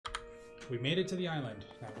We made it to the island.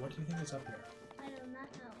 Now, what do you think is up here? I do not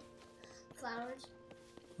know. Flowers.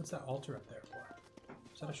 What's that altar up there for?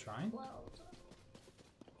 Is that a shrine? Well,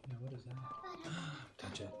 Yeah, what is that?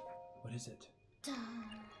 Touch it. What is it?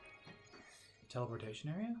 Teleportation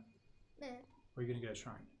area? Meh. Or are you gonna get a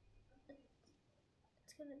shrine?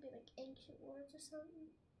 It's gonna be like ancient words or something.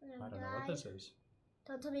 We're I gonna don't know what this is.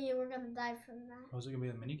 Don't tell me you were gonna die from that. Oh, is it gonna be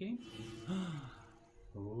a mini game?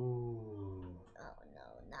 Ooh. Oh no,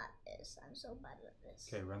 not this. I'm so bad at this.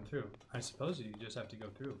 Okay, run through. I suppose you just have to go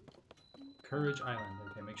through. Courage Island.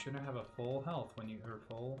 Okay, make sure to have a full health when you, or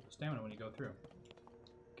full stamina when you go through.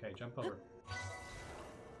 Okay, jump over.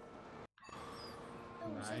 Oh,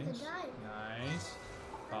 we Nice. have to dive. Nice.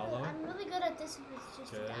 Follow. I'm really good at this if it's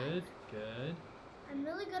just a dive. Good. Good. I'm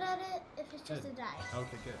really good at it if it's just a dive.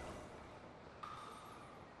 Okay, good.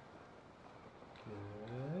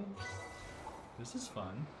 Good. This is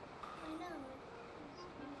fun. I know.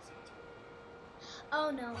 Oh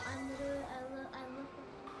no, I'm literally, I look.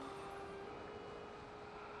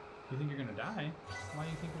 You think you're gonna die? Why do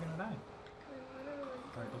you think you're gonna die?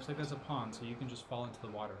 Alright, looks like there's a pond, so you can just fall into the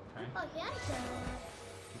water, okay? Oh yeah,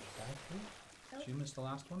 Did you die too? Did you miss the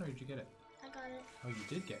last one, or did you get it? I got it. Oh, you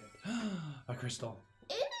did get it. A crystal.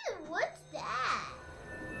 Ew, what's that?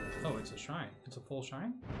 Oh, it's a shrine. It's a full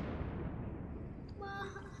shrine?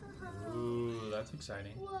 Whoa. Ooh, that's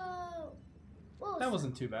exciting. Whoa. Whoa. That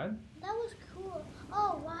wasn't too bad. That was cool.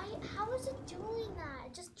 Oh, why? How is it doing that?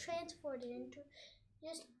 It just transported into.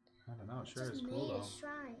 Just. I don't know. It sure just is made cool a though.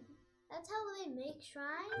 shrine. That's how they make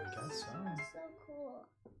shrines. I guess so. That's so cool.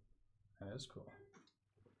 That is cool.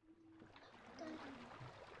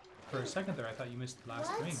 For a second there, I thought you missed the last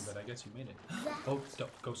What? ring, but I guess you made it. That- Oh,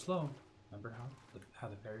 don't, go slow. Remember how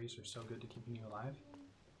the fairies are so good to keeping you alive?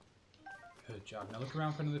 Good job. Now look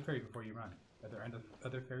around for another fairy before you run. Are there any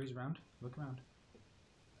other fairies around? Look around.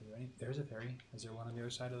 Are there any? There's a fairy. Is there one on the other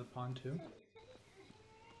side of the pond too?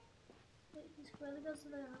 Wait, this really goes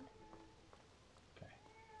around. Okay.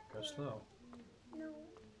 Go slow. No.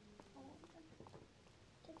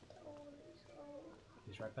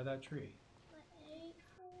 He's right by that tree.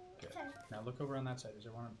 Good. Okay. Now look over on that side. Is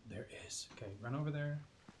there one? There is. Okay, run over there.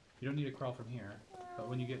 You don't need to crawl from here, but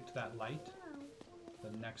when you get to that light,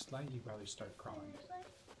 the next light, you probably start crawling.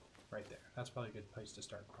 Right there. That's probably a good place to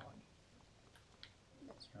start crawling.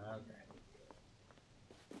 Okay.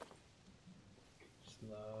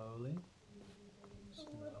 Slowly.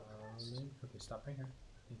 Slowly. Okay, stop right here.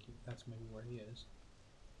 I think that's maybe where he is.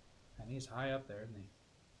 And he's high up there, isn't he?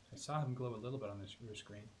 I saw him glow a little bit on your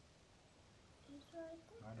screen.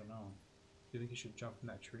 I don't know. Do you think you should jump from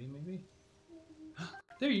that tree, maybe?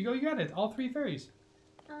 There you go, you got it! All three fairies!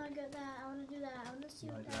 I want to get that. I want to do that. I want to see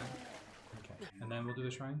You what wanna that do is. Okay, and then we'll do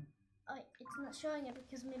the shrine? Oh, it's not showing it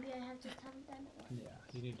because maybe I have just haven't done it once. Yeah,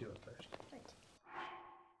 you need to do it first. Right.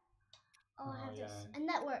 Oh, I have yeah. this. And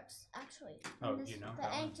that works, actually. Oh, And this, you know the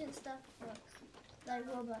that one? ancient stuff works. Like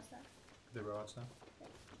robot stuff. The robot stuff?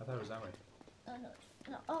 I thought it was that way. Oh, no.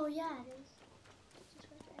 No. Oh, yeah, it is. It's just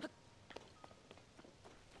right there.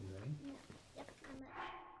 You ready? Yeah. Yep, I'm ready.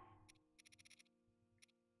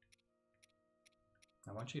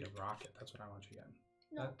 I want you to rock it. That's what I want you to get.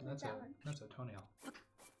 No, That's that one. That's a toenail.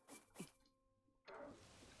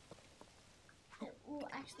 Ooh,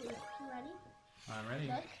 actually, you ready? I'm ready.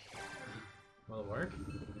 Good. Will it work?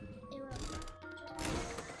 It will.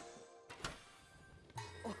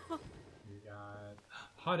 You got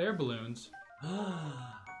hot air balloons.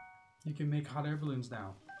 You can make hot air balloons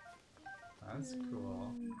now. That's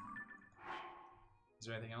cool. Is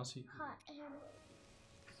there anything else? Hot air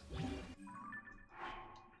balloons.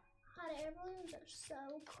 Hot air balloons are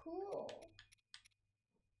so cool.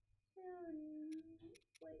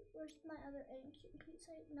 Wait, where's my other ancient piece?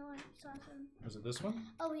 No, I saw some. Was it this one?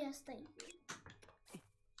 Oh yes, thank you.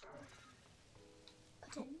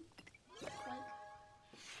 Put in. Like,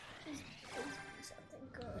 please be something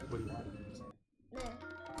good. What do you want? Nah. I don't know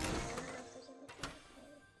if there's anything.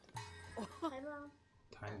 Time bomb.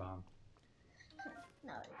 Time bomb.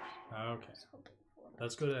 No, it is. Okay. I was hoping for.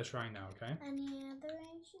 Let's go to that shrine now, okay? Any other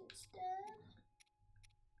ancient stuff?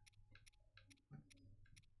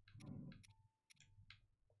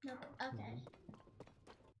 Nope. Okay.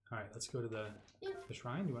 Alright, let's go to the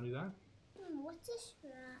shrine. You want to do that? What's this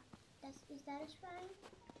shrine? Is that a shrine?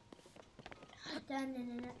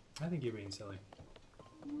 Dun. I think you're being silly.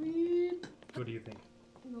 Weep. What do you think?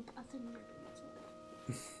 Nope, I think you're being silly.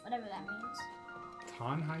 Whatever that means.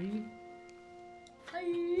 Tanhai? Hi.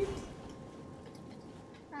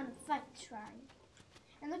 On a fight shrine.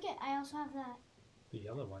 And look at, I also have that. The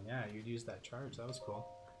yellow one, yeah. You'd use that charge. That was cool.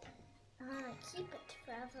 I want to keep it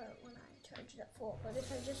forever when I charge it full. But if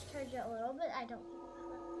I just charge it a little bit, I don't keep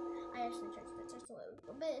it. I actually charged it just a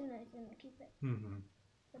little bit and I can keep it. Mm-hmm.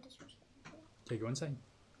 But it's just Okay, go inside.